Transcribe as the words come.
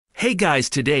Hey guys,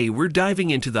 today we're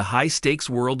diving into the high-stakes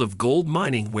world of gold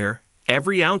mining where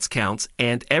every ounce counts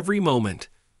and every moment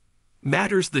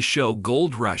matters. The show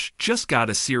Gold Rush just got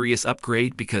a serious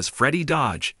upgrade because Freddy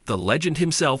Dodge, the legend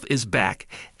himself, is back,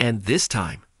 and this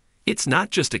time, it's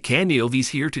not just a cameo. He's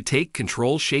here to take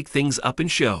control, shake things up, and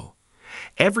show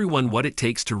everyone what it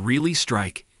takes to really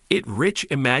strike it rich.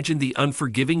 Imagine the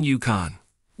unforgiving Yukon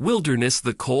wilderness,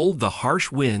 the cold, the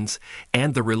harsh winds,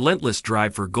 and the relentless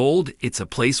drive for gold. It's a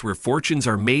place where fortunes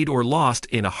are made or lost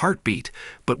in a heartbeat.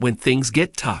 But when things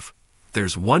get tough,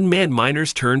 there's one man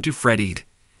miners turn to: Freddy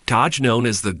Dodge. Known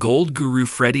as the gold guru,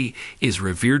 Freddy is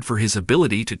revered for his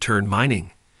ability to turn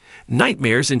mining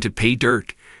nightmares into pay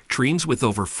dirt dreams. With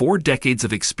over 4 decades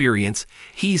of experience,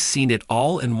 he's seen it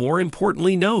all and, more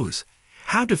importantly, knows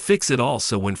how to fix it all.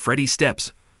 So when Freddy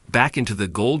steps back into the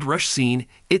gold rush scene,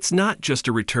 it's not just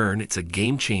a return, it's a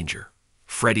game changer.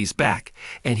 Freddy's back,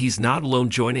 and he's not alone.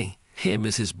 Joining him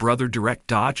is his brother Direct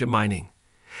Dodge, a mining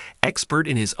expert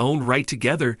in his own right.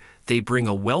 Together, they bring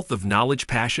a wealth of knowledge,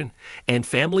 passion, and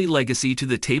family legacy to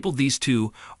the table. These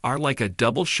two are like a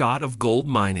double shot of gold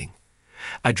mining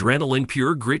adrenaline,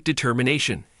 pure grit,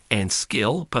 determination, and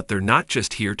skill. But they're not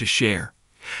just here to share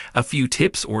a few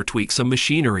tips or tweak some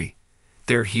machinery.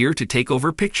 They're here to take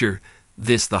over. Picture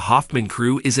this: the Hoffman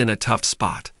crew is in a tough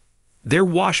spot. Their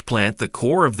wash plant, the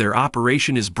core of their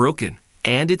operation, is broken,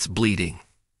 and it's bleeding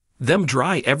them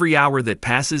dry. Every hour that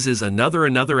passes is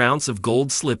another ounce of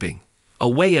gold slipping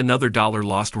away, another dollar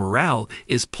lost. Morale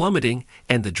is plummeting,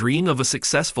 and the dream of a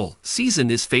successful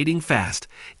season is fading fast.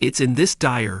 It's in this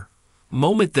dire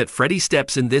moment that Freddy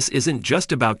steps in. This isn't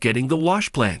just about getting the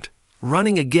wash plant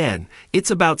running again,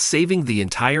 it's about saving the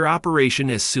entire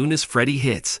operation. As soon as Freddy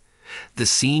hits the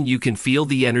scene, you can feel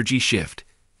the energy shift.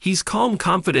 He's calm,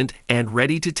 confident, and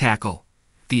ready to tackle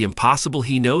the impossible.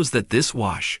 He knows that this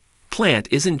wash plant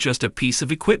isn't just a piece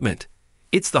of equipment,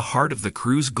 it's the heart of the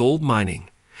crew's gold mining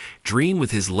dream.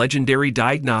 With his legendary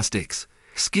diagnostics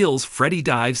skills, Freddy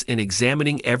dives in,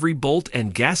 examining every bolt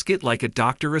and gasket like a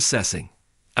doctor assessing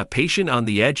a patient on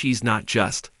the edge. He's not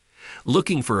just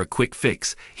looking for a quick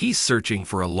fix, he's searching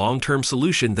for a long-term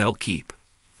solution that'll keep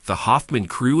the Hoffman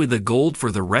crew in the gold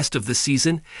for the rest of the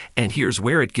season. And here's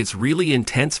where it gets really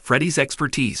intense. Freddy's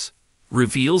expertise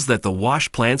reveals that the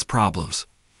wash plant's problems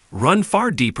run far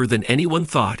deeper than anyone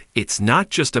thought. It's not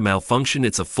just a malfunction,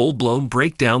 it's a full-blown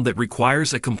breakdown that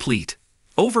requires a complete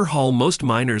overhaul. Most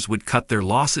miners would cut their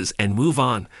losses and move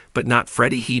on, but not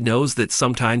Freddy. He knows that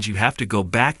sometimes you have to go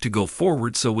back to go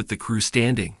forward. So with the crew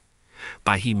standing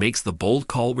by, he makes the bold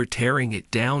call: we're tearing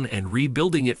it down and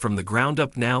rebuilding it from the ground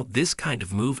up. Now, this kind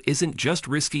of move isn't just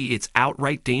risky, it's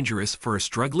outright dangerous for a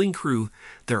struggling crew.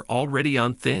 They're already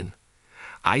on thin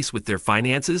ice with their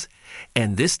finances,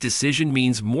 and this decision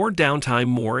means more downtime,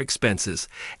 more expenses,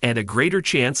 and a greater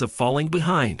chance of falling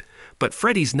behind. But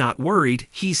Freddy's not worried.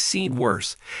 He's seen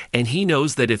worse, and he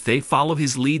knows that if they follow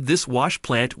his lead, this wash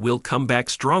plant will come back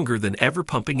stronger than ever,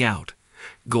 pumping out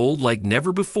gold like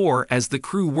never before. As the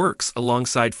crew works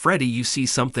alongside Freddy, you see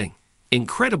something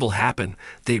incredible happen.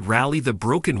 They rally. The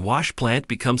broken wash plant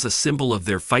becomes a symbol of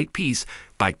their fight. Piece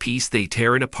by piece, they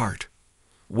tear it apart,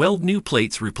 weld new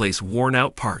plates, replace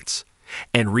worn-out parts,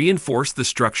 and reinforce the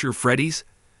structure. Freddy's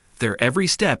there every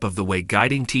step of the way,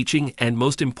 guiding, teaching, and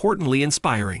most importantly,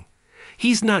 inspiring.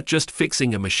 He's not just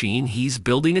fixing a machine, he's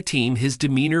building a team. His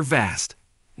demeanor, vast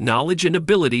knowledge, and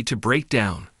ability to break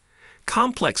down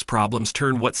complex problems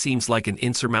turn what seems like an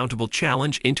insurmountable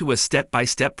challenge into a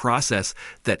step-by-step process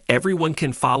that everyone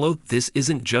can follow. This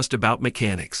isn't just about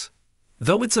mechanics,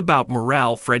 though it's about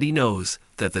morale. Freddy knows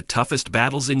that the toughest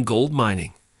battles in gold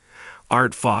mining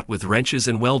aren't fought with wrenches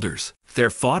and welders.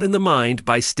 They're fought in the mind,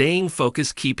 by staying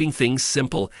focused, keeping things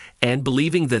simple, and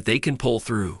believing that they can pull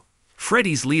through.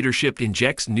 Freddy's leadership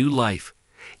injects new life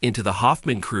into the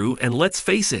Hoffman crew, and let's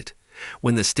face it,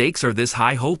 when the stakes are this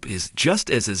high, hope is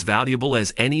just as valuable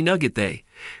as any nugget they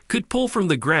could pull from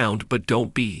the ground. But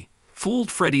don't be fooled.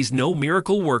 Freddy's no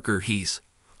miracle worker. He's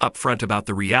upfront about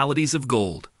the realities of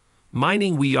gold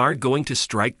mining. We aren't going to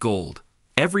strike gold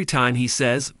every time, he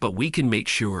says, but we can make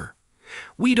sure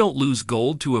we don't lose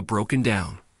gold to a broken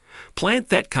down plant.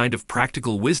 That kind of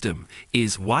practical wisdom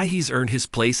is why he's earned his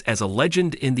place as a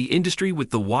legend in the industry.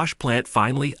 With the wash plant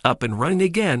finally up and running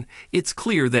again, it's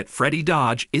clear that Freddy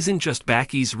Dodge isn't just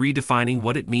back, he's redefining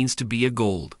what it means to be a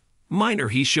gold miner.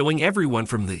 He's showing everyone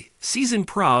from the seasoned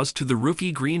pros to the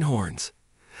rookie greenhorns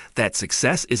that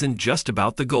success isn't just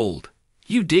about the gold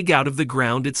you dig out of the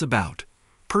ground, it's about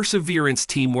perseverance,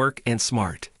 teamwork, and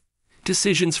smart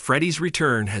decisions. Freddy's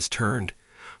return has turned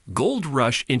Gold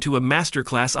Rush into a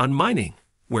masterclass on mining,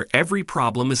 where every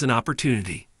problem is an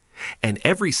opportunity And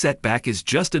every setback is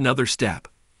just another step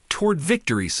toward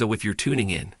victory. So if you're tuning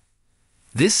in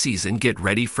this season, get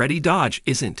ready. Freddy Dodge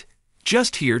isn't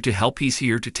just here to help, he's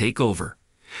here to take over.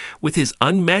 With his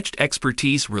unmatched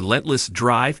expertise, relentless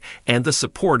drive, and the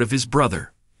support of his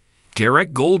brother,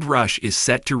 Derek, Gold Rush is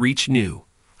set to reach new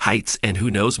heights, and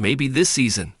who knows, maybe this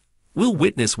season we'll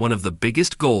witness one of the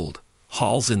biggest gold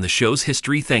hauls in the show's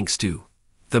history thanks to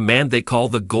the man they call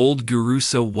the Gold Guru.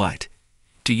 So what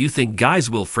do you think, guys?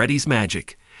 Will Freddy's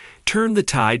magic turn the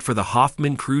tide for the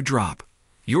Hoffman crew? Drop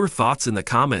your thoughts in the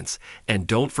comments, and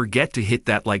don't forget to hit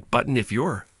that like button if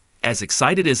you're as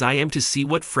excited as I am to see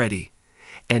what Freddy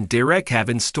and Derek have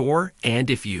in store. And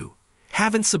if you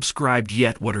haven't subscribed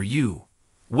yet, what are you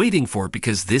waiting for?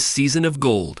 Because this season of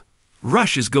Gold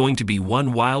Rush is going to be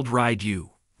one wild ride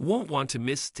you won't want to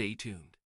miss. Stay tuned.